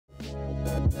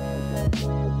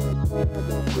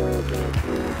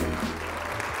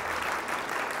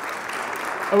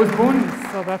I was born in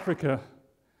South Africa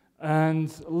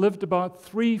and lived about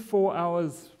 3-4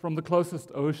 hours from the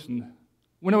closest ocean.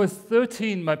 When I was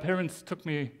 13, my parents took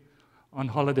me on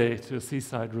holiday to a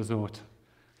seaside resort.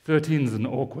 13 is an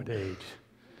awkward age.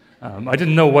 I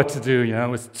didn't know what to do, I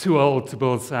was too old to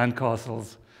build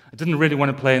sandcastles. I didn't really want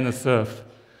to play in the surf,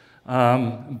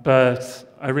 but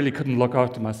I really couldn't look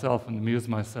after myself and amuse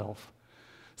myself.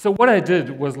 So what I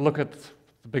did was look at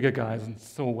the bigger guys and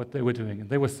saw what they were doing, and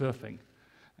they were surfing.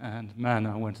 And man,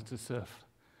 I wanted to surf.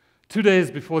 2 days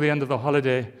before the end of the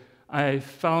holiday, I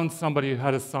found somebody who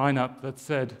had a sign up that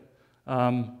said,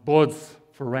 boards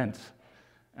for rent.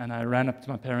 And I ran up to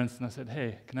my parents and I said,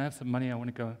 hey, can I have some money? I want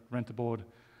to go rent a board.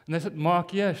 And they said,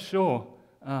 Mark, yeah, sure.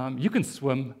 You can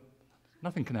swim.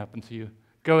 Nothing can happen to you.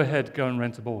 Go ahead, go and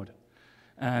rent a board.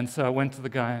 And so I went to the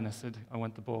guy and I said, I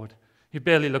want the board. He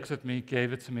barely looked at me,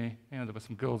 gave it to me. There were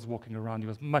some girls walking around. He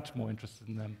was much more interested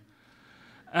in them.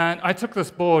 And I took this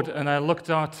board and I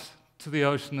looked out to the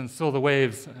ocean and saw the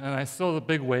waves. And I saw the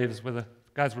big waves where the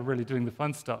guys were really doing the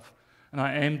fun stuff. And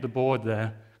I aimed the board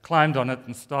there, climbed on it,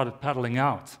 and started paddling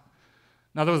out.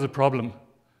 Now, there was a problem.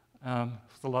 It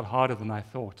was a lot harder than I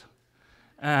thought.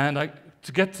 And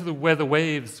to get to where the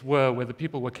waves were, where the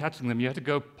people were catching them, you had to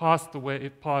go past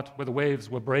the part where the waves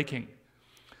were breaking.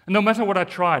 And no matter what I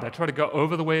tried to go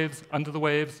over the waves, under the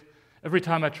waves. Every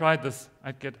time I tried this,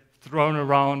 I'd get thrown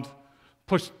around,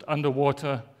 pushed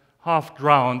underwater, half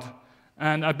drowned,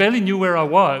 and I barely knew where I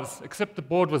was, except the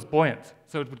board was buoyant,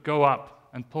 so it would go up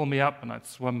and pull me up, and I'd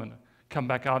swim and come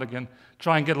back out again,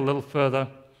 try and get a little further.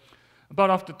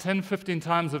 About after 10, 15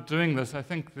 times of doing this, I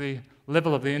think the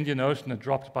level of the Indian Ocean had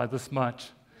dropped by this much.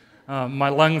 My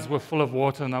lungs were full of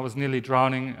water, and I was nearly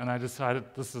drowning, and I decided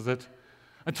this is it.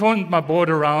 I turned my board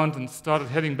around and started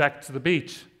heading back to the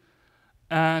beach.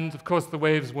 And, of course, the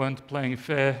waves weren't playing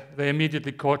fair. They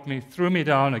immediately caught me, threw me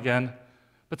down again.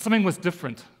 But something was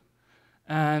different.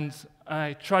 And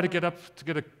I tried to get up to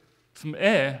get some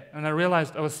air, and I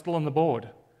realized I was still on the board.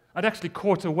 I'd actually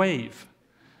caught a wave,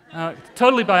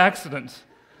 totally by accident.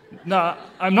 Now,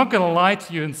 I'm not going to lie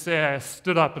to you and say I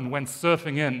stood up and went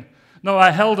surfing in. No,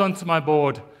 I held onto my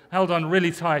board, held on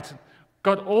really tight,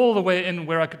 got all the way in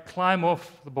where I could climb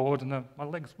off the board, and my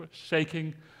legs were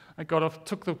shaking. I got off,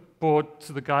 took the board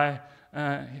to the guy,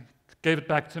 gave it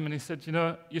back to him, and he said,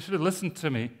 you should have listened to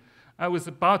me. I was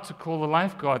about to call the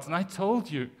lifeguards, and I told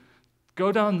you,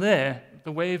 go down there,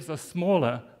 the waves are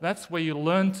smaller, that's where you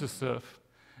learn to surf.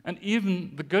 And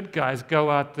even the good guys go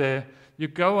out there, you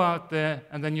go out there,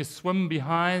 and then you swim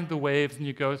behind the waves, and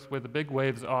you go where the big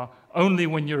waves are, only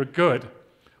when you're good.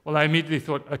 Well, I immediately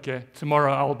thought, okay,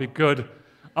 tomorrow I'll be good.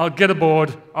 I'll get a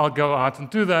board, I'll go out and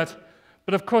do that.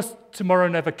 But of course, tomorrow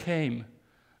never came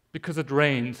because it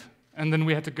rained, and then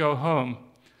we had to go home.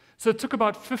 So it took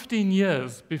about 15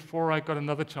 years before I got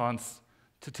another chance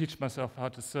to teach myself how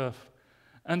to surf.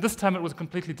 And this time it was a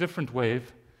completely different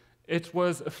wave. It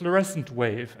was a fluorescent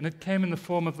wave, and it came in the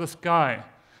form of this guy,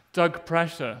 Doug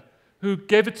Prasher, who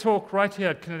gave a talk right here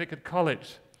at Connecticut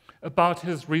College about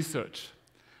his research.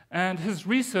 And his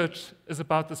research is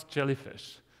about this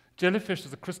jellyfish. Jellyfish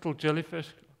is a crystal jellyfish,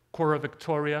 Cora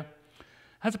Victoria.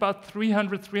 Has about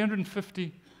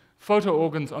 350 photo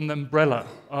organs on the umbrella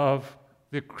of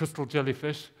the crystal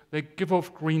jellyfish. They give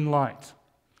off green light.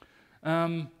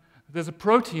 There's a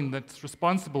protein that's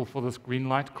responsible for this green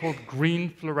light called green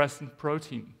fluorescent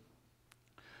protein.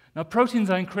 Now, proteins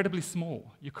are incredibly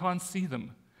small. You can't see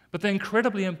them. But they're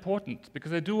incredibly important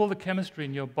because they do all the chemistry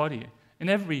in your body, in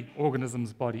every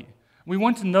organism's body. We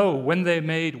want to know when they're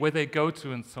made, where they go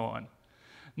to, and so on.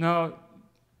 Now,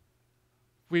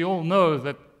 we all know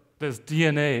that there's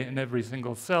DNA in every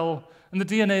single cell, and the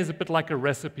DNA is a bit like a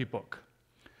recipe book.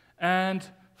 And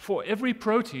for every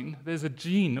protein, there's a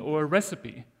gene or a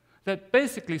recipe that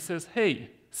basically says,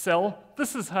 hey, cell,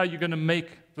 this is how you're going to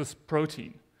make this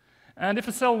protein. And if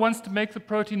a cell wants to make the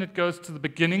protein, it goes to the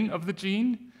beginning of the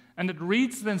gene, and it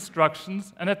reads the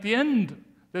instructions, and at the end,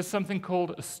 there's something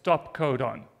called a stop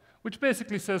codon, which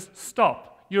basically says,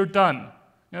 stop, you're done,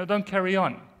 don't carry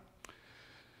on.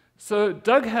 So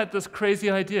Doug had this crazy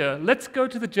idea, let's go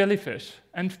to the jellyfish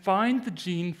and find the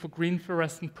gene for green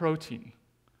fluorescent protein.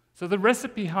 So the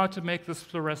recipe how to make this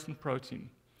fluorescent protein.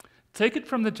 Take it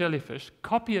from the jellyfish,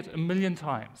 copy it 1,000,000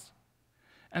 times.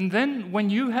 And then when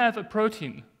you have a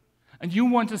protein and you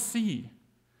want to see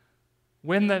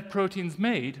when that protein's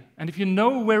made, and if you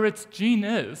know where its gene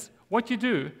is, what you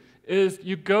do is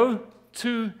you go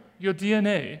to your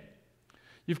DNA,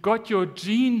 you've got your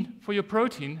gene for your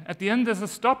protein, at the end there's a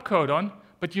stop codon,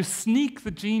 but you sneak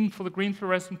the gene for the green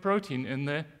fluorescent protein in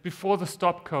there before the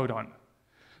stop codon.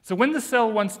 So when the cell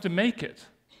wants to make it,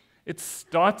 it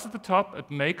starts at the top,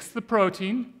 it makes the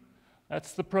protein,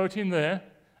 that's the protein there,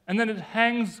 and then it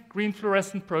hangs green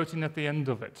fluorescent protein at the end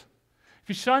of it. If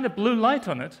you shine a blue light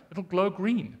on it, it'll glow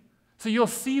green. So you'll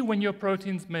see when your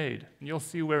protein's made, and you'll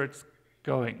see where it's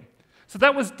going. So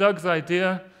that was Doug's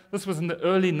idea. This was in the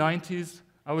early 90s.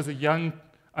 I was a young,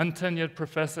 untenured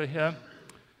professor here.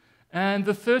 And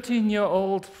the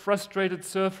 13-year-old frustrated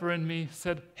surfer in me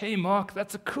said, "Hey, Marc,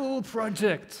 that's a cool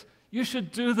project. You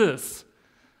should do this."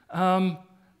 The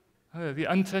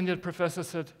untenured professor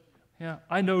said, "Yeah,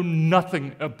 I know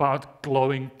nothing about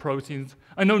glowing proteins.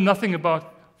 I know nothing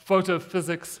about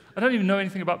photophysics. I don't even know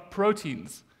anything about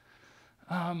proteins.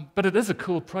 But it is a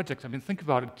cool project. I mean, think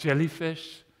about it.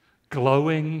 Jellyfish,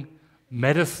 glowing,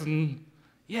 medicine.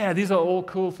 Yeah, these are all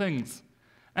cool things."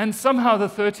 And somehow the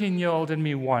 13-year-old in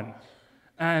me won,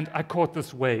 and I caught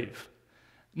this wave.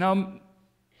 Now,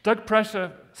 Doug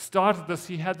Prescher started this.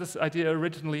 He had this idea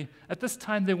originally. At this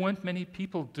time, there weren't many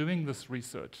people doing this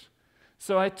research.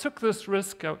 So I took this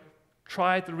risk. I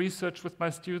tried the research with my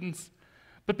students.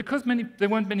 But because there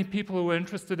weren't many people who were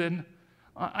interested in,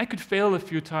 I could fail a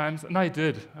few times, and I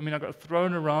did. I mean, I got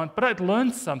thrown around, but I'd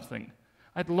learned something.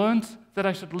 I'd learned that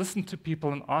I should listen to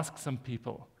people and ask some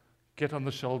people, get on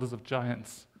the shoulders of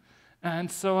giants.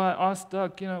 And so I asked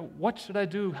Doug, what should I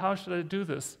do? How should I do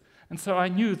this? And so I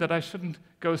knew that I shouldn't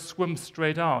go swim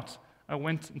straight out. I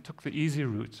went and took the easy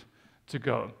route to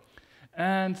go.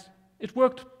 And it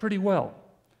worked pretty well.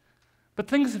 But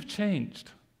things have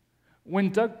changed. When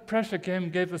Doug Prescher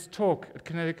gave this talk at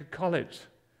Connecticut College,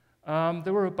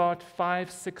 there were about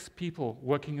 5-6 people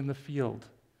working in the field.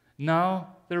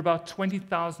 Now, there are about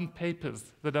 20,000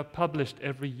 papers that are published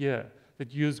every year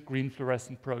that use green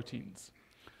fluorescent proteins.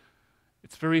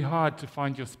 It's very hard to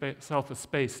find yourself a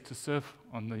space to surf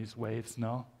on these waves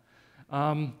now.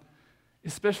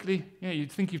 Especially,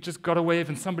 you'd think you've just got a wave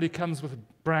and somebody comes with a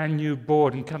brand new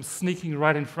board and comes sneaking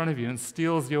right in front of you and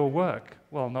steals your work.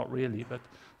 Well, not really, but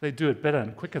they do it better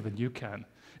and quicker than you can,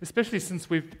 especially since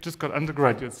we've just got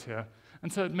undergraduates here.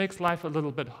 And so it makes life a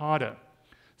little bit harder.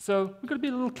 So we've got to be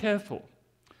a little careful.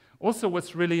 Also,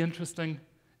 what's really interesting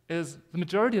is the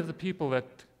majority of the people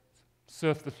that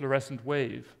surf the fluorescent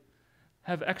wave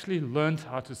have actually learned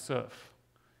how to surf.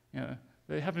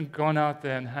 They haven't gone out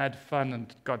there and had fun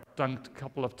and got dunked a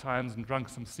couple of times and drunk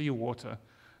some seawater.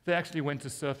 They actually went to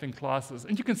surfing classes,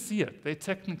 and you can see it. They're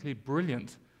technically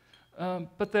brilliant,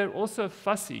 but they're also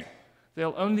fussy.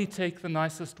 They'll only take the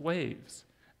nicest waves,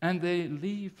 and they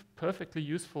leave perfectly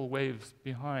useful waves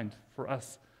behind for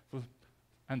us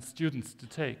and students to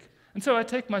take. And so I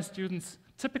take my students,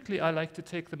 typically I like to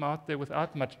take them out there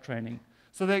without much training,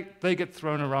 so they get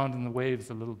thrown around in the waves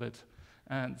a little bit,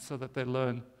 and so that they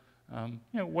learn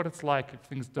what it's like if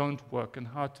things don't work and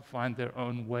how to find their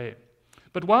own way.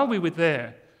 But while we were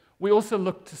there, we also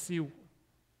looked to see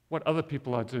what other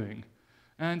people are doing.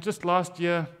 And just last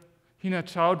year, Hina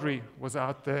Chowdhury was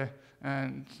out there,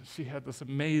 and she had this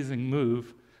amazing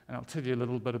move, and I'll tell you a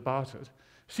little bit about it.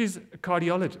 She's a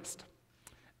cardiologist,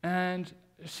 and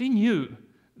she knew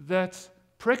that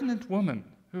pregnant women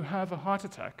who have a heart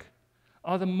attack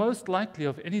are the most likely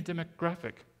of any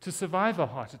demographic to survive a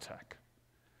heart attack.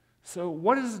 So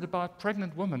what is it about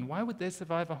pregnant women? Why would they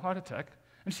survive a heart attack?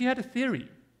 And she had a theory.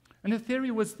 And her theory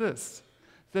was this,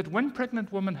 that when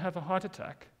pregnant women have a heart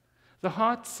attack, the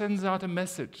heart sends out a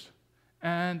message.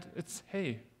 And it's,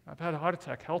 "Hey, I've had a heart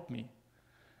attack, help me."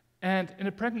 And in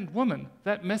a pregnant woman,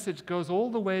 that message goes all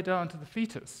the way down to the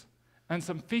fetus. And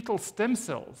some fetal stem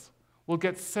cells will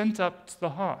get sent up to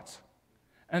the heart.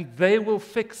 And they will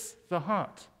fix the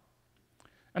heart.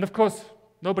 And of course,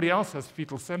 nobody else has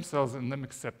fetal stem cells in them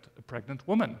except a pregnant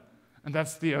woman. And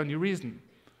that's the only reason.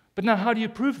 But now, how do you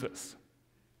prove this?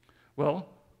 Well,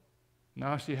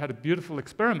 now she had a beautiful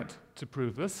experiment to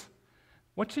prove this.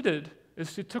 What she did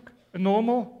is she took a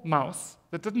normal mouse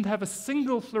that didn't have a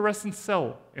single fluorescent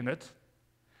cell in it,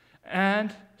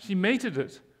 and she mated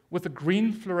it with a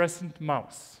green fluorescent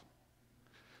mouse.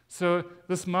 So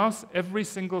this mouse, every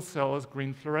single cell is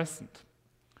green fluorescent.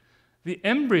 The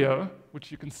embryo,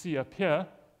 which you can see up here,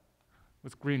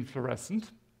 was green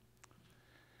fluorescent.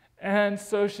 And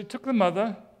so she took the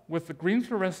mother with the green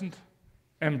fluorescent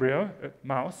embryo,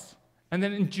 mouse, and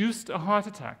then induced a heart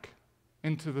attack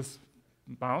into this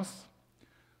mouse,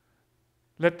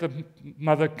 let the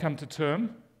mother come to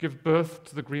term, give birth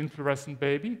to the green fluorescent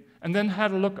baby, and then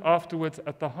had a look afterwards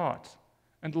at the heart.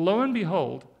 And lo and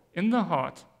behold, in the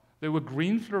heart, there were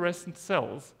green fluorescent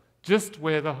cells just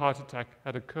where the heart attack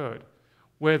had occurred,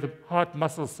 where the heart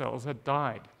muscle cells had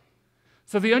died.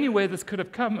 So the only way this could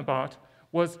have come about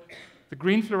was the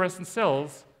green fluorescent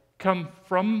cells come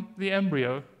from the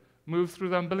embryo, move through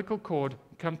the umbilical cord,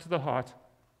 come to the heart,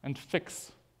 and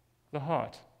fix the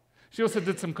heart. She also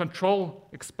did some control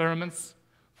experiments.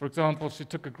 For example, she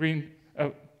took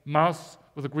a mouse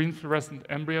with a green fluorescent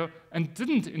embryo and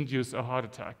didn't induce a heart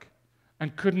attack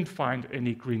and couldn't find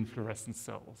any green fluorescent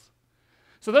cells.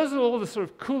 So those are all the sort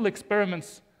of cool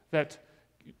experiments that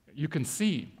you can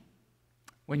see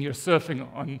when you're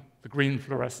surfing on the green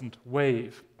fluorescent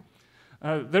wave.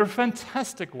 They're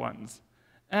fantastic ones.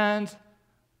 And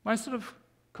my sort of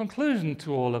conclusion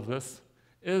to all of this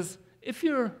is if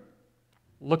you're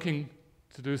looking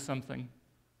to do something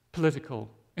political,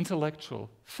 intellectual,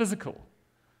 physical,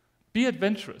 be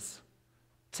adventurous,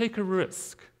 take a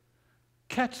risk,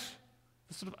 catch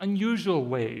the sort of unusual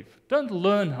wave. Don't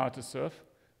learn how to surf,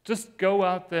 just go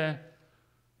out there,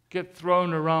 get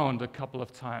thrown around a couple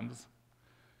of times.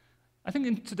 I think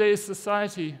in today's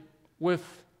society,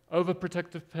 with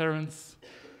overprotective parents,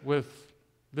 with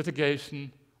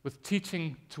litigation, with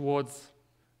teaching towards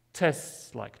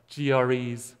tests like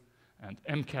GREs and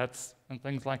MCATs and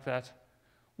things like that,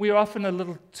 we are often a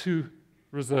little too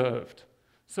reserved.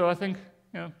 So I think,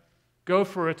 go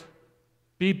for it,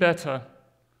 be better,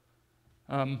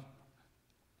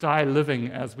 die living,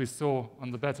 as we saw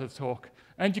on the Better Talk,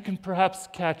 and you can perhaps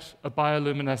catch a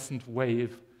bioluminescent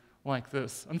wave like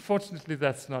this. Unfortunately,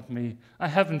 that's not me. I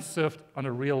haven't surfed on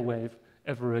a real wave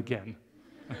ever again.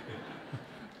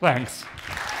 Thanks.